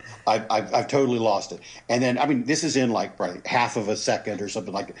 I've totally lost it. And then, this is in like probably half of a second or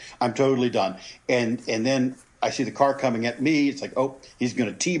something like that. I'm totally done. And then I see the car coming at me. It's like, oh, he's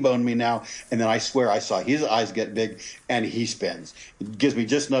going to T-bone me now. And then I swear I saw his eyes get big and he spins. It gives me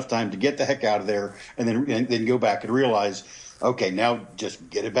just enough time to get the heck out of there and then go back and realize, okay, now just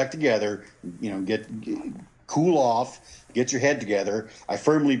get it back together, cool off. Get your head together. I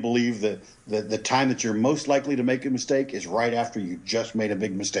firmly believe that the time that you're most likely to make a mistake is right after you just made a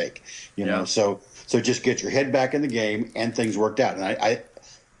big mistake. So just get your head back in the game, and things worked out. And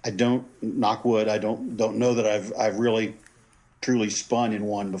I don't, knock wood, I don't know that I've really truly spun in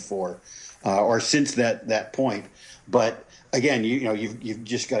one before or since that point. But again, you've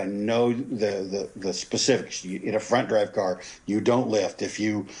just got to know the specifics. In a front drive car, you don't lift.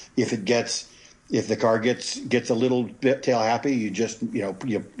 If the car gets a little bit tail happy, you just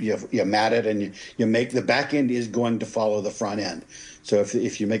you mat it and you make the back end is going to follow the front end. So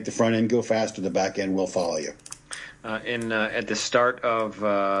if you make the front end go faster, the back end will follow you. At the start of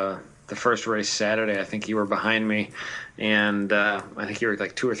the first race Saturday, I think you were behind me, and I think you were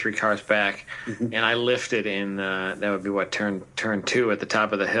like 2 or 3 cars back, and I lifted in that would be turn 2 at the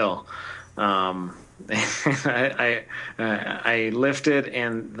top of the hill. I lifted,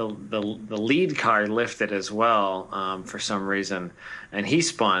 and the lead car lifted as well, for some reason, and he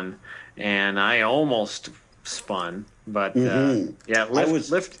spun, and I almost spun. But yeah,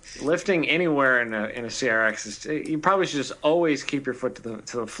 lifting anywhere in a CRX is, you probably should just always keep your foot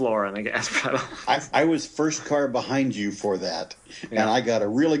to the floor on the gas pedal. I was first car behind you for that, and I got a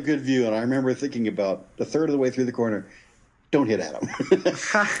really good view. And I remember thinking about a third of the way through the corner, don't hit at him.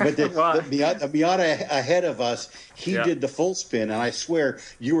 But the Miata ahead of us, he did the full spin, and I swear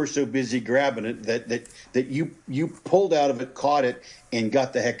you were so busy grabbing it that you pulled out of it, caught it, and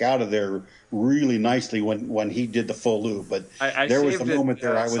got the heck out of there really nicely when he did the full loop. But there was a moment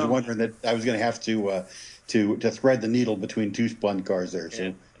there I was wondering that I was going to have to thread the needle between two spun cars there.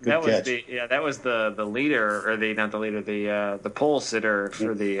 So good catch. That was the leader, or not the leader, the pole sitter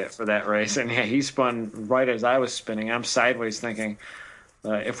for that race, and he spun right as I was spinning. I'm sideways thinking,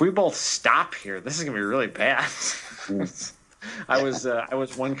 if we both stop here, this is going to be really bad. I was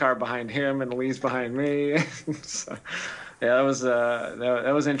one car behind him, and Lee's behind me. So, yeah,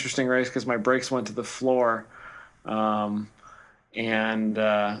 that was an interesting race because my brakes went to the floor, and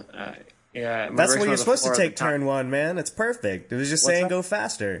yeah, that's what you're supposed to take turn one, man. It's perfect. It was just saying go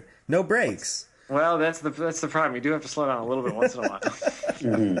faster, no brakes. Well, that's the problem. You do have to slow down a little bit once in a while.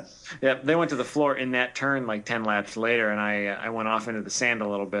 Yeah, they went to the floor in that turn like 10 laps later, and I went off into the sand a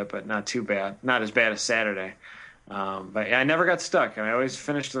little bit, but not too bad. Not as bad as Saturday. But yeah, I never got stuck, and I always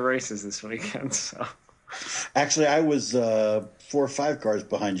finished the races this weekend. So. Actually, I was 4 or 5 cars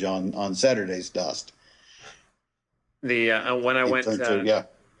behind you on Saturday's dust. When I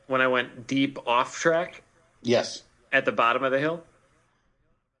went deep off track. Yes. At the bottom of the hill.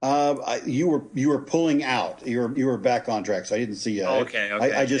 You were pulling out. You were back on track, so I didn't see you. Okay.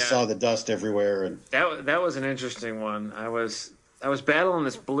 I just saw the dust everywhere, and that was an interesting one. I was battling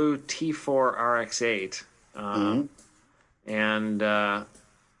this blue T4 RX-8, and.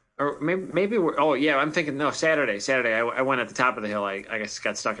 Or maybe we're. Oh yeah, I'm thinking no. Saturday. I went at the top of the hill. I guess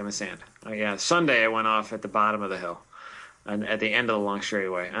got stuck in the sand. Yeah. Sunday I went off at the bottom of the hill, and at the end of the long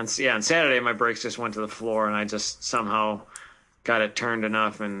straightaway. On Saturday my brakes just went to the floor, and I just somehow got it turned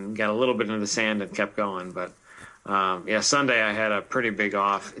enough and got a little bit into the sand and kept going. But Sunday I had a pretty big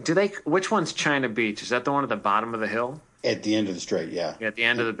off. Which one's China Beach? Is that the one at the bottom of the hill? At the end of the straight, yeah. At the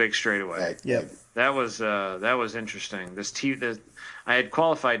end of the big straightaway. Right. Yeah. That was interesting. I had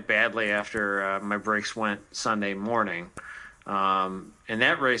qualified badly after my brakes went Sunday morning, and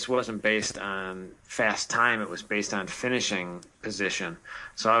that race wasn't based on fast time. It was based on finishing position.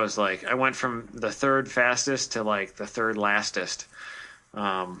 So I went from the third fastest to like the third lastest,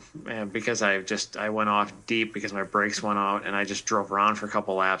 and because I went off deep because my brakes went out, and I just drove around for a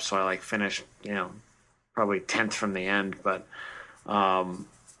couple laps. So I finished, probably 10th from the end, but.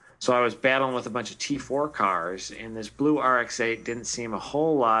 So I was battling with a bunch of T4 cars, and this blue RX-8 didn't seem to have a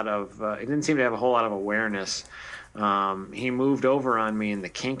whole lot of awareness. He moved over on me in the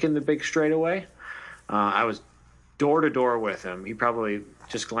kink in the big straightaway. I was door to door with him. He probably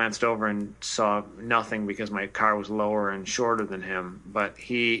just glanced over and saw nothing because my car was lower and shorter than him. But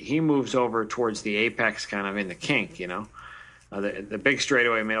he moves over towards the apex, kind of in the kink, The big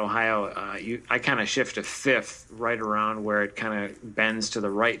straightaway mid-Ohio, I kind of shift to fifth right around where it kind of bends to the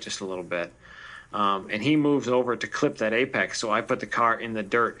right just a little bit. And he moves over to clip that apex, so I put the car in the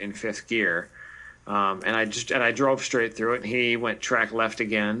dirt in fifth gear. And I drove straight through it, and he went track left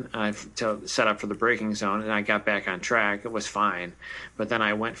again to set up for the braking zone, and I got back on track. It was fine. But then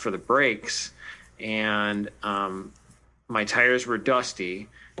I went for the brakes, and my tires were dusty,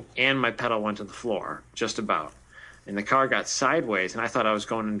 and my pedal went to the floor, just about. And the car got sideways, and I thought I was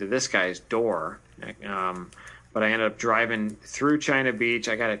going into this guy's door. But I ended up driving through China Beach.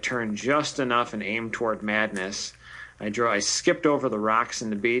 I got it turned just enough and aimed toward Madness. I skipped over the rocks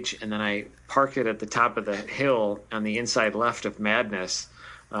in the beach, and then I parked it at the top of the hill on the inside left of Madness.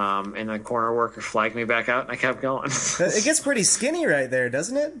 And the corner worker flagged me back out, and I kept going. It gets pretty skinny right there,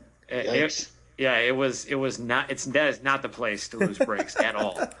 doesn't it? Yeah, it was not. That is not the place to lose brakes at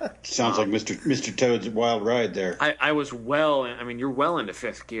all. Sounds like Mr. Toad's wild ride there. I was you're well into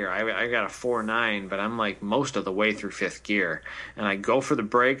fifth gear. I got a 4.9, but I'm like most of the way through fifth gear, and I go for the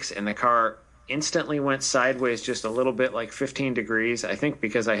brakes, and the car instantly went sideways just a little bit, like 15 degrees. I think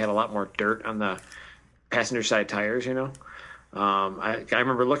because I had a lot more dirt on the passenger side tires. I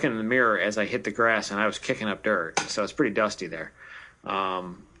remember looking in the mirror as I hit the grass, and I was kicking up dirt, so it's pretty dusty there.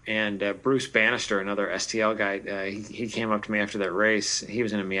 And Bruce Bannister, another STL guy, he came up to me after that race. He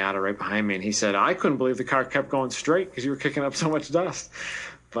was in a Miata right behind me, and he said, I couldn't believe the car kept going straight because you were kicking up so much dust.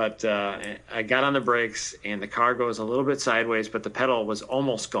 But I got on the brakes, and the car goes a little bit sideways, but the pedal was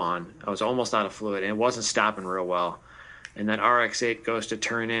almost gone. I was almost out of fluid, and it wasn't stopping real well. And then RX-8 goes to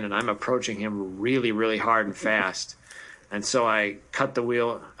turn in, and I'm approaching him really, really hard and fast. And so I cut the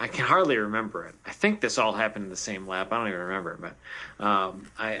wheel. I can hardly remember it. I think this all happened in the same lap. I don't even remember it. But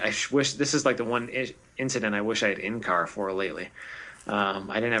I wish this is like the one incident I wish I had in-car for lately.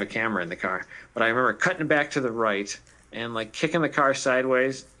 I didn't have a camera in the car. But I remember cutting back to the right and like kicking the car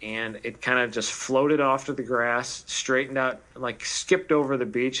sideways, and it kind of just floated off to the grass, straightened out, like skipped over the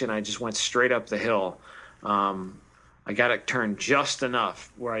beach, and I just went straight up the hill. I got it turned just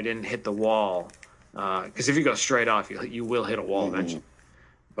enough where I didn't hit the wall, because if you go straight off, you will hit a wall eventually.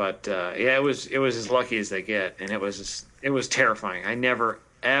 But yeah, it was as lucky as they get, and it was terrifying. I never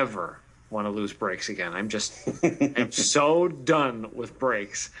ever want to lose brakes again. I'm so done with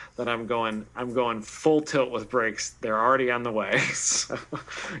brakes that I'm going full tilt with brakes. They're already on the way, so,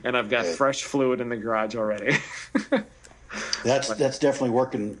 and I've got fresh fluid in the garage already. That's definitely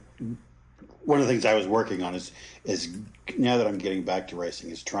working. One of the things I was working on is now that I'm getting back to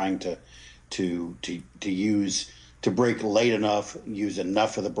racing is trying to brake late enough, use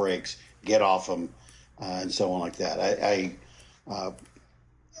enough of the brakes, get off them, and so on like that.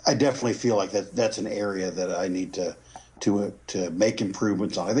 I definitely feel like that's an area that I need to make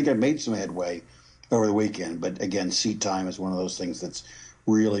improvements on. I think I made some headway over the weekend, but again, seat time is one of those things that's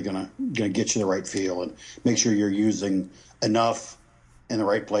really gonna get you the right feel and make sure you're using enough in the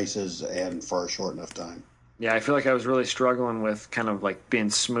right places and for a short enough time. Yeah, I feel like I was really struggling with kind of like being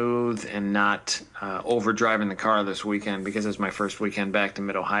smooth and not overdriving the car this weekend, because it's my first weekend back to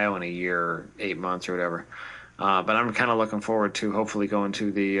Mid-Ohio in a year, or 8 months or whatever. But I'm kind of looking forward to hopefully going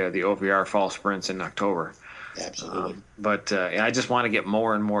to the OVR fall sprints in October. Absolutely. But I just want to get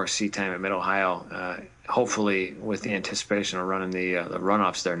more and more seat time at Mid-Ohio, hopefully with the anticipation of running the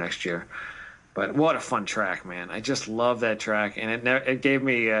runoffs there next year. But what a fun track, man! I just love that track, and it gave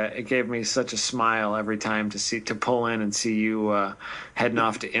me such a smile every time to pull in and see you heading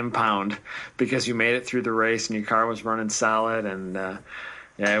off to impound, because you made it through the race and your car was running solid, and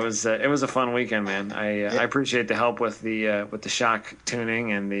yeah, it was a fun weekend, man. I appreciate the help with the shock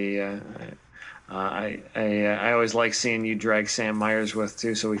tuning, and I always like seeing you drag Sam Myers with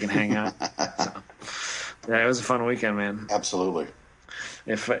too, so we can hang out. So, yeah, it was a fun weekend, man. Absolutely.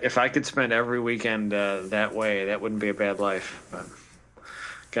 If I could spend every weekend that way, that wouldn't be a bad life. But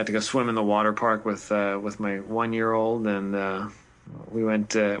got to go swim in the water park with my 1-year-old, and we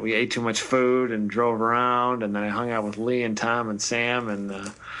ate too much food and drove around, and then I hung out with Lee and Tom and Sam, and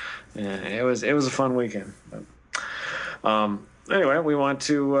it was a fun weekend. But, anyway, we want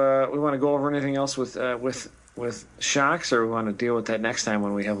to go over anything else with shocks, or we want to deal with that next time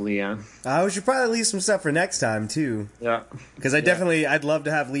when we have Lee on? We should probably leave some stuff for next time too. Yeah, because I'd love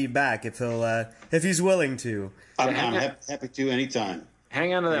to have Lee back if he's willing to. I'm happy to anytime.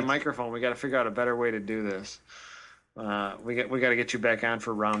 Hang on to that microphone. We got to figure out a better way to do this. We got to get you back on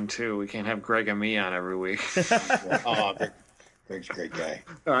for round 2. We can't have Greg and me on every week. Oh, Greg's a great guy.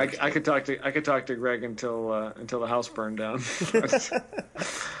 I could talk to Greg until the house burned down.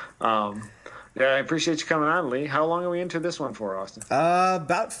 Yeah, I appreciate you coming on, Lee. How long are we into this one for, Austin?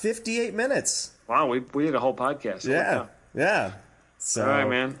 About 58 minutes. Wow, we did a whole podcast. Yeah. So, all right,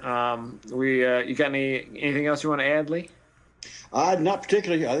 man. You got anything else you want to add, Lee? Not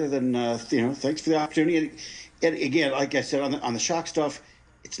particularly, other than thanks for the opportunity. And again, like I said, on the shock stuff,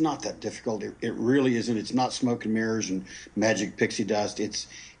 it's not that difficult. It really isn't. It's not smoke and mirrors and magic pixie dust. It's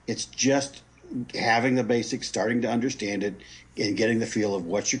just having the basics, starting to understand it, and getting the feel of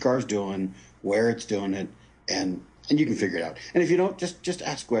what your car's doing, where it's doing it, and you can figure it out. And if you don't, just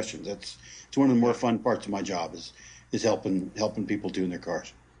ask questions. It's one of the more fun parts of my job is helping people tune their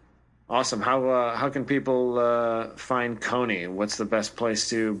cars. Awesome. How can people find Koni? What's the best place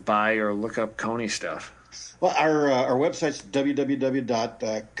to buy or look up Koni stuff? Well, our website's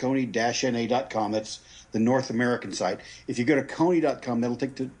www.koni-na.com. That's the North American site. If you go to Koni.com, that'll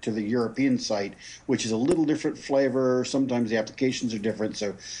take to the European site, which is a little different flavor. Sometimes the applications are different.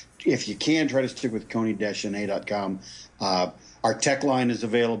 So if you can, try to stick with Koni-na.com. Our tech line is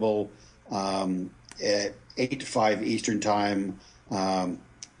available at 8 to 5 Eastern Time,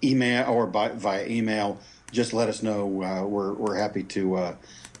 email or via email. Just let us know. We're happy to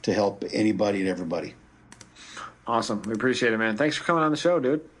help anybody and everybody. Awesome. We appreciate it, man. Thanks for coming on the show,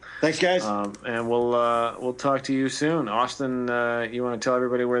 dude. Thanks, guys. And we'll talk to you soon. Austin, you want to tell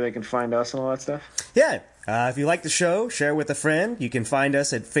everybody where they can find us and all that stuff? Yeah. If you like the show, share with a friend. You can find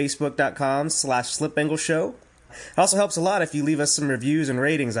us at facebook.com/SlipAngleShow. It also helps a lot if you leave us some reviews and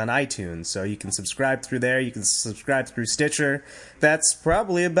ratings on iTunes. So you can subscribe through there. You can subscribe through Stitcher. That's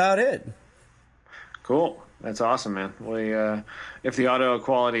probably about it. Cool. That's awesome, man. We, if the audio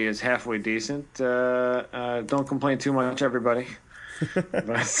quality is halfway decent, don't complain too much, everybody.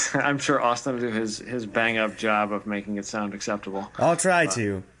 But I'm sure Austin will do his bang up job of making it sound acceptable. I'll try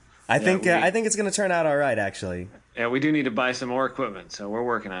to. I think it's going to turn out all right, actually. Yeah, we do need to buy some more equipment, so we're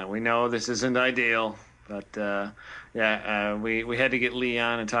working on it. We know this isn't ideal, but we had to get Lee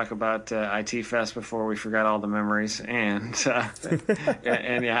on and talk about IT Fest before we forgot all the memories, and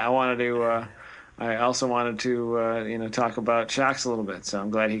I also wanted to talk about shocks a little bit, so I'm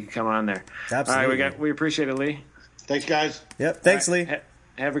glad he could come on there. Absolutely. All right, we appreciate it, Lee. Thanks, guys. Yep. Thanks, Lee.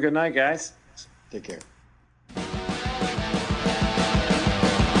 Have a good night, guys. Take care.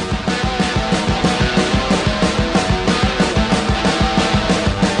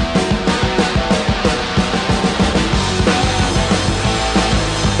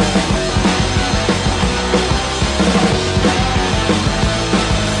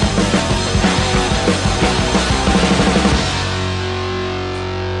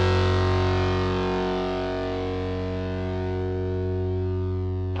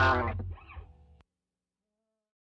 All right.